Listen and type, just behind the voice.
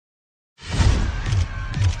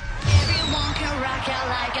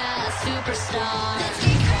superstar.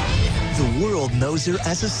 The world knows her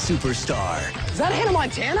as a superstar. Is that Hannah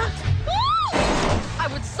Montana? I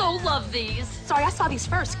would so love these. Sorry, I saw these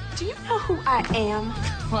first. Do you know who I am?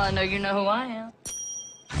 Well, I know you know who I am.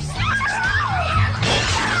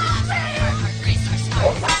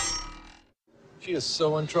 She is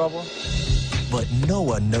so in trouble. But no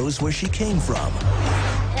one knows where she came from.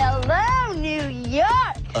 Hello, New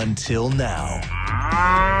York! Until now.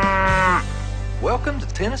 Welcome to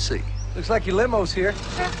Tennessee. Looks like your limo's here.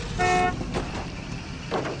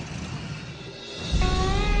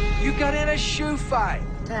 You got in a shoe fight.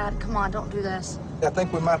 Dad, come on, don't do this. I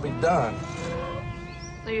think we might be done.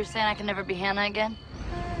 So you're saying I can never be Hannah again?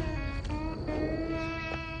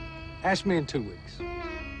 Ask me in 2 weeks.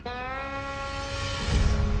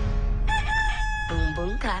 Boom,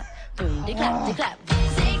 boom, clap. Boom, de clap, de clap.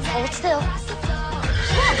 Hold still.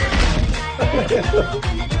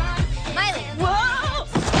 Miley! Whoa!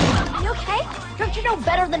 You okay? Don't you know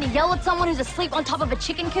better than to yell at someone who's asleep on top of a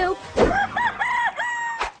chicken coop?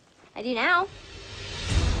 I do now.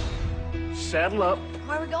 Saddle up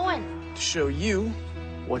Where are we going? to show you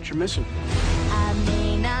what you're missing. I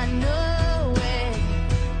may not know it,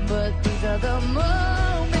 but these are the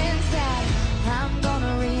moments that I'm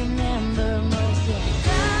gonna remember most.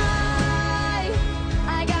 Yes,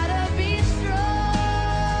 I gotta be strong.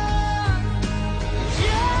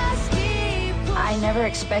 Just keep pushing. I never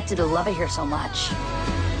expected to love it here so much.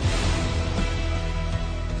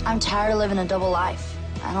 I'm tired of living a double life.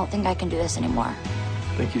 I don't think I can do this anymore.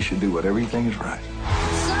 I think you should do whatever you think is right.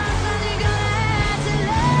 Sometimes you're gonna have to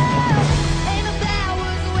love. Ain't no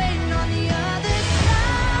flowers waiting on the other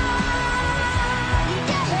side.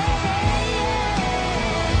 Yeah.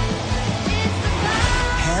 It's the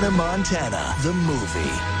vibe. Hannah Montana, the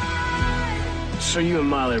movie. So you and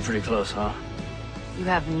Miley are pretty close, huh? You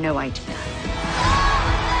have no idea.